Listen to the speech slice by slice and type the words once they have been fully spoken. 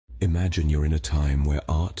Imagine you're in a time where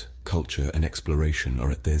art, culture, and exploration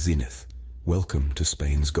are at their zenith. Welcome to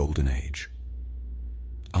Spain's Golden Age.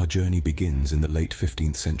 Our journey begins in the late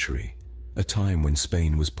 15th century, a time when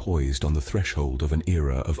Spain was poised on the threshold of an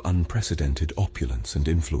era of unprecedented opulence and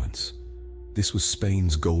influence. This was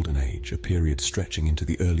Spain's Golden Age, a period stretching into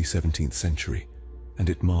the early 17th century, and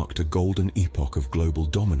it marked a golden epoch of global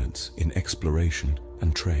dominance in exploration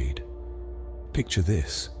and trade. Picture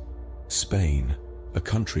this: Spain, a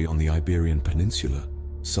country on the Iberian Peninsula,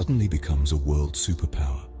 suddenly becomes a world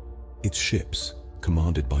superpower. Its ships,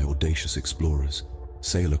 commanded by audacious explorers,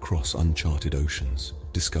 sail across uncharted oceans,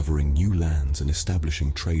 discovering new lands and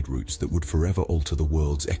establishing trade routes that would forever alter the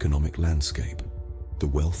world's economic landscape. The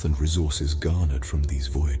wealth and resources garnered from these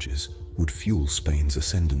voyages would fuel Spain's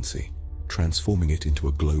ascendancy, transforming it into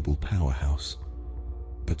a global powerhouse.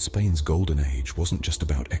 But Spain's Golden Age wasn't just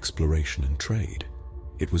about exploration and trade.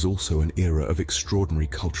 It was also an era of extraordinary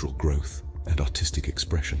cultural growth and artistic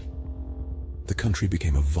expression. The country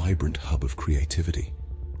became a vibrant hub of creativity,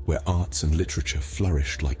 where arts and literature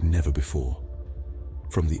flourished like never before.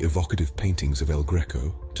 From the evocative paintings of El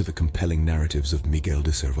Greco to the compelling narratives of Miguel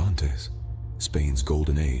de Cervantes, Spain's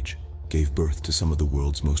Golden Age gave birth to some of the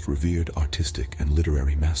world's most revered artistic and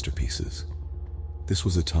literary masterpieces. This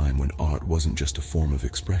was a time when art wasn't just a form of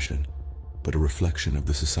expression, but a reflection of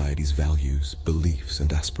the society's values, beliefs,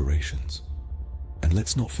 and aspirations. And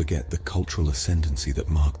let's not forget the cultural ascendancy that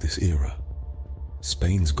marked this era.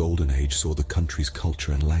 Spain's Golden Age saw the country's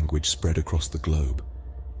culture and language spread across the globe,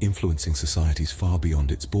 influencing societies far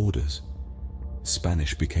beyond its borders.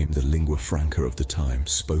 Spanish became the lingua franca of the time,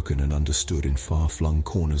 spoken and understood in far-flung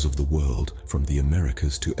corners of the world, from the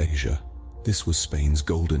Americas to Asia. This was Spain's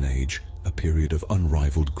Golden Age, a period of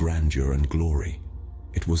unrivaled grandeur and glory.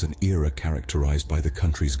 It was an era characterized by the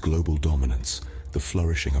country's global dominance, the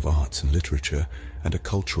flourishing of arts and literature, and a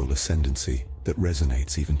cultural ascendancy that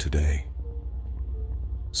resonates even today.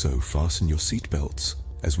 So fasten your seatbelts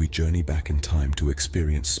as we journey back in time to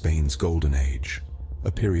experience Spain's Golden Age,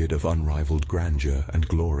 a period of unrivaled grandeur and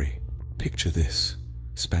glory. Picture this: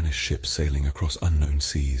 Spanish ships sailing across unknown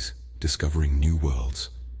seas, discovering new worlds.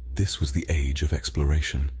 This was the age of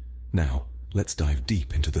exploration. Now, let's dive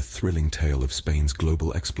deep into the thrilling tale of Spain's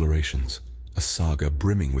global explorations, a saga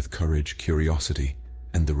brimming with courage, curiosity,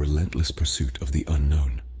 and the relentless pursuit of the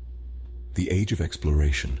unknown. The Age of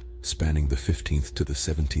Exploration, spanning the 15th to the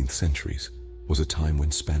 17th centuries, was a time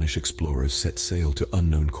when Spanish explorers set sail to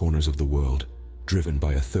unknown corners of the world, driven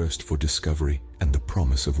by a thirst for discovery and the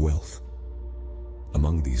promise of wealth.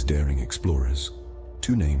 Among these daring explorers,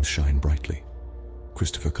 two names shine brightly: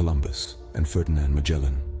 Christopher Columbus and Ferdinand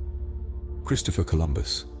Magellan. Christopher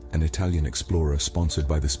Columbus, an Italian explorer sponsored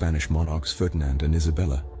by the Spanish monarchs Ferdinand and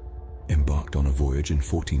Isabella, embarked on a voyage in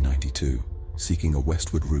 1492, seeking a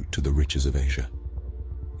westward route to the riches of Asia.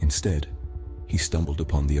 Instead, he stumbled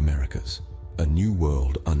upon the Americas, a new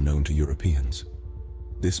world unknown to Europeans.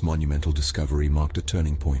 This monumental discovery marked a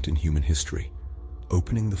turning point in human history,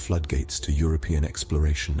 opening the floodgates to European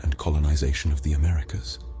exploration and colonization of the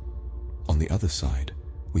Americas. On the other side,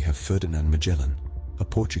 we have Ferdinand Magellan, a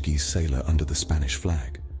Portuguese sailor under the Spanish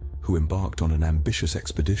flag, who embarked on an ambitious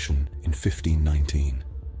expedition in 1519.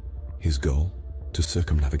 His goal? To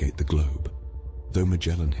circumnavigate the globe. Though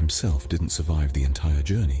Magellan himself didn't survive the entire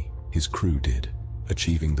journey, his crew did,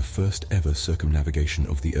 achieving the first ever circumnavigation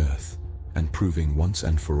of the Earth, and proving once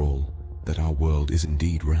and for all that our world is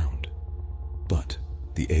indeed round. But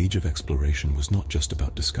the Age of Exploration was not just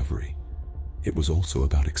about discovery. It was also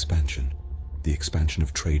about expansion, the expansion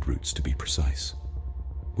of trade routes to be precise.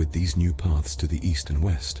 With these new paths to the east and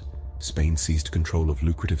west, Spain seized control of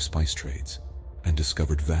lucrative spice trades and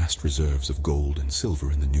discovered vast reserves of gold and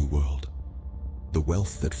silver in the New World. The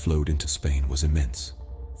wealth that flowed into Spain was immense,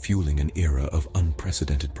 fueling an era of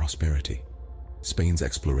unprecedented prosperity. Spain's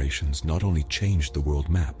explorations not only changed the world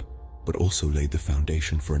map, but also laid the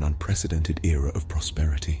foundation for an unprecedented era of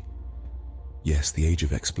prosperity. Yes, the Age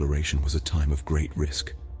of Exploration was a time of great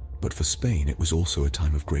risk, but for Spain it was also a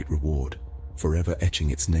time of great reward, forever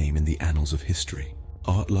etching its name in the annals of history.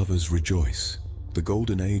 Art lovers rejoice. The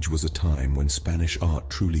Golden Age was a time when Spanish art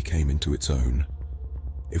truly came into its own.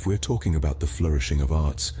 If we're talking about the flourishing of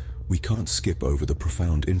arts, we can't skip over the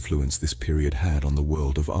profound influence this period had on the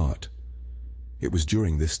world of art. It was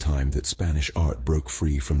during this time that Spanish art broke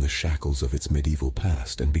free from the shackles of its medieval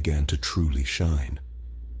past and began to truly shine.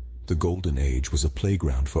 The Golden Age was a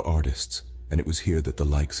playground for artists, and it was here that the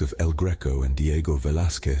likes of El Greco and Diego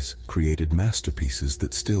Velázquez created masterpieces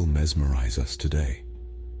that still mesmerize us today.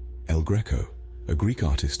 El Greco, a Greek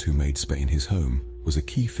artist who made Spain his home, was a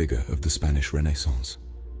key figure of the Spanish Renaissance.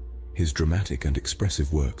 His dramatic and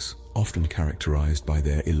expressive works, often characterized by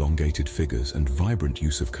their elongated figures and vibrant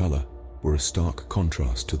use of color, were a stark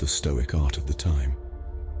contrast to the Stoic art of the time.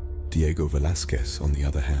 Diego Velázquez, on the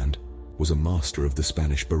other hand, was a master of the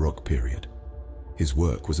Spanish Baroque period. His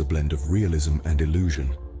work was a blend of realism and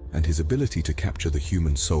illusion, and his ability to capture the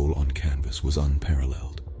human soul on canvas was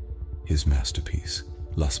unparalleled. His masterpiece,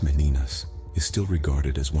 Las Meninas, is still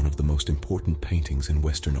regarded as one of the most important paintings in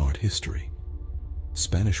Western art history.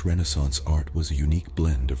 Spanish Renaissance art was a unique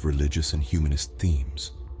blend of religious and humanist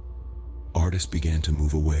themes. Artists began to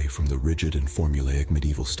move away from the rigid and formulaic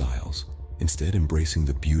medieval styles, instead embracing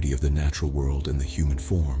the beauty of the natural world and the human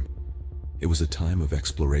form. It was a time of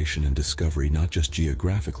exploration and discovery, not just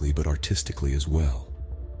geographically but artistically as well.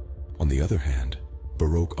 On the other hand,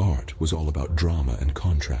 Baroque art was all about drama and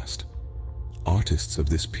contrast. Artists of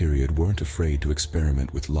this period weren't afraid to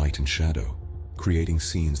experiment with light and shadow, creating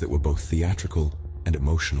scenes that were both theatrical and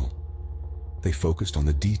emotional. They focused on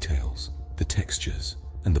the details, the textures,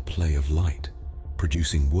 and the play of light,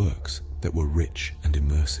 producing works that were rich and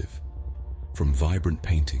immersive. From vibrant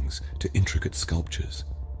paintings to intricate sculptures,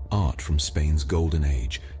 art from Spain's Golden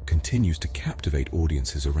Age continues to captivate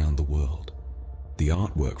audiences around the world. The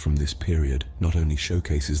artwork from this period not only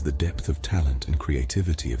showcases the depth of talent and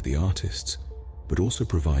creativity of the artists, but also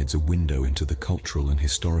provides a window into the cultural and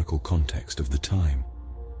historical context of the time.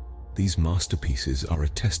 These masterpieces are a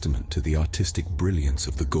testament to the artistic brilliance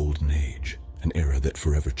of the Golden Age, an era that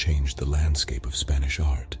forever changed the landscape of Spanish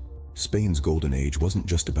art. Spain's Golden Age wasn't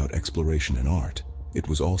just about exploration and art, it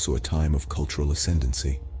was also a time of cultural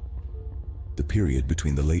ascendancy. The period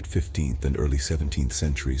between the late 15th and early 17th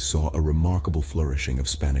centuries saw a remarkable flourishing of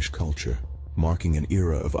Spanish culture, marking an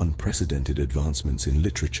era of unprecedented advancements in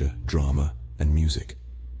literature, drama, and music.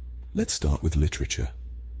 Let's start with literature.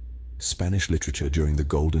 Spanish literature during the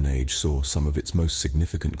Golden Age saw some of its most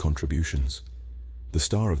significant contributions. The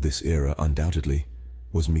star of this era, undoubtedly,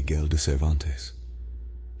 was Miguel de Cervantes.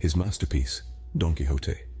 His masterpiece, Don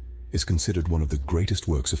Quixote, is considered one of the greatest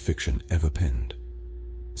works of fiction ever penned.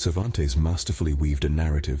 Cervantes masterfully weaved a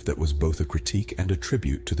narrative that was both a critique and a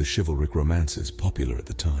tribute to the chivalric romances popular at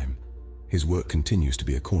the time. His work continues to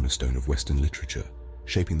be a cornerstone of Western literature,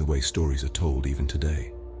 shaping the way stories are told even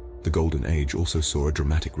today. The Golden Age also saw a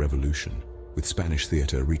dramatic revolution, with Spanish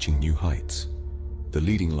theater reaching new heights. The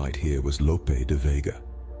leading light here was Lope de Vega.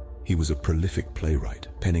 He was a prolific playwright,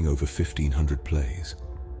 penning over 1,500 plays,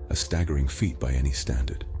 a staggering feat by any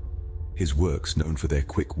standard. His works, known for their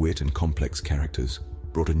quick wit and complex characters,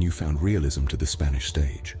 brought a newfound realism to the Spanish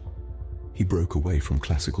stage. He broke away from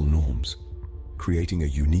classical norms, creating a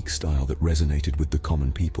unique style that resonated with the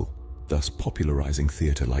common people, thus popularizing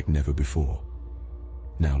theater like never before.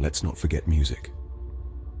 Now let's not forget music.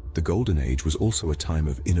 The Golden Age was also a time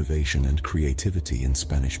of innovation and creativity in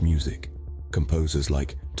Spanish music. Composers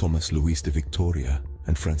like Tomás Luis de Victoria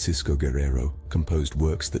and Francisco Guerrero composed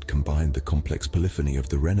works that combined the complex polyphony of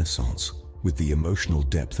the Renaissance with the emotional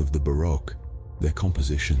depth of the Baroque. Their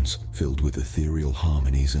compositions, filled with ethereal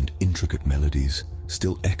harmonies and intricate melodies,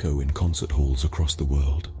 still echo in concert halls across the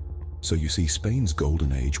world. So you see, Spain's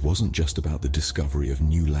Golden Age wasn't just about the discovery of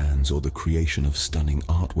new lands or the creation of stunning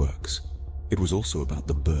artworks. It was also about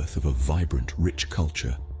the birth of a vibrant, rich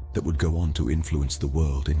culture that would go on to influence the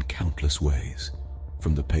world in countless ways.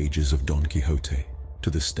 From the pages of Don Quixote to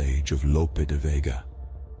the stage of Lope de Vega,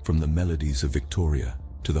 from the melodies of Victoria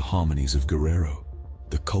to the harmonies of Guerrero,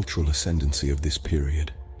 the cultural ascendancy of this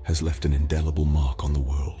period has left an indelible mark on the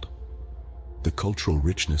world. The cultural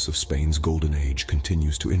richness of Spain's Golden Age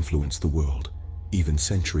continues to influence the world, even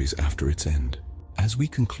centuries after its end. As we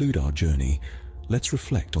conclude our journey, let's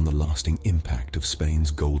reflect on the lasting impact of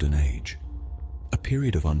Spain's Golden Age. A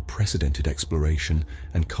period of unprecedented exploration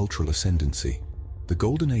and cultural ascendancy, the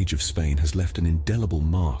Golden Age of Spain has left an indelible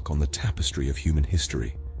mark on the tapestry of human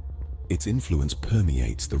history. Its influence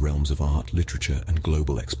permeates the realms of art, literature, and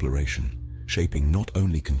global exploration, shaping not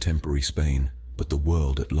only contemporary Spain, but the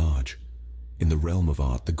world at large. In the realm of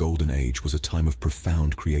art, the Golden Age was a time of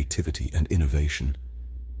profound creativity and innovation.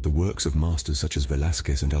 The works of masters such as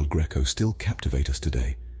Velázquez and El Greco still captivate us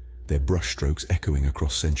today, their brushstrokes echoing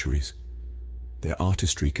across centuries. Their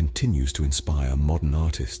artistry continues to inspire modern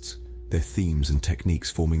artists, their themes and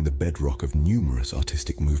techniques forming the bedrock of numerous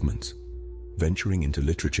artistic movements. Venturing into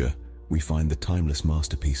literature, we find the timeless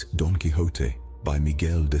masterpiece Don Quixote by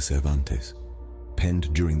Miguel de Cervantes.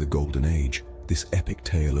 Penned during the Golden Age, this epic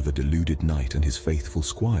tale of a deluded knight and his faithful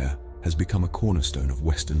squire has become a cornerstone of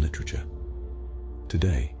Western literature.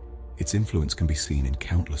 Today, its influence can be seen in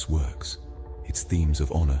countless works, its themes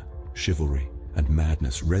of honor, chivalry, and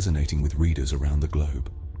madness resonating with readers around the globe.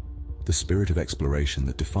 The The spirit of exploration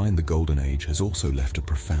that defined the Golden Age has also left a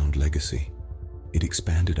profound legacy. It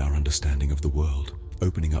expanded our understanding of the world,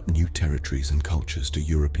 opening up new territories and cultures to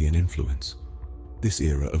European influence. This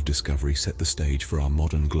era of discovery set the stage for our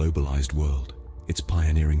modern globalized world, its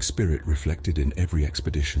pioneering spirit reflected in every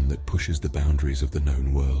expedition that pushes the boundaries of the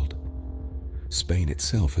known world. Spain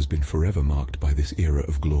itself has been forever marked by this era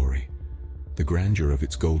of glory. The grandeur of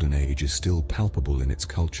its Golden Age is still palpable in its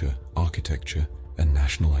culture, architecture, and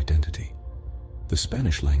national identity. The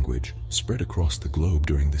Spanish language, spread across the globe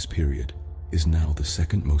during this period, is now the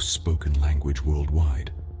second most spoken language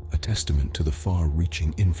worldwide, a testament to the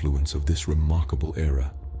far-reaching influence of this remarkable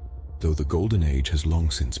era. Though the Golden Age has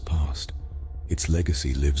long since passed, its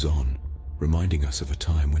legacy lives on, reminding us of a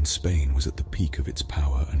time when Spain was at the peak of its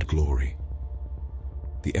power and glory.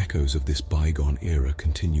 The echoes of this bygone era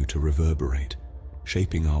continue to reverberate,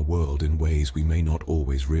 shaping our world in ways we may not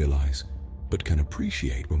always realize, but can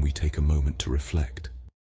appreciate when we take a moment to reflect.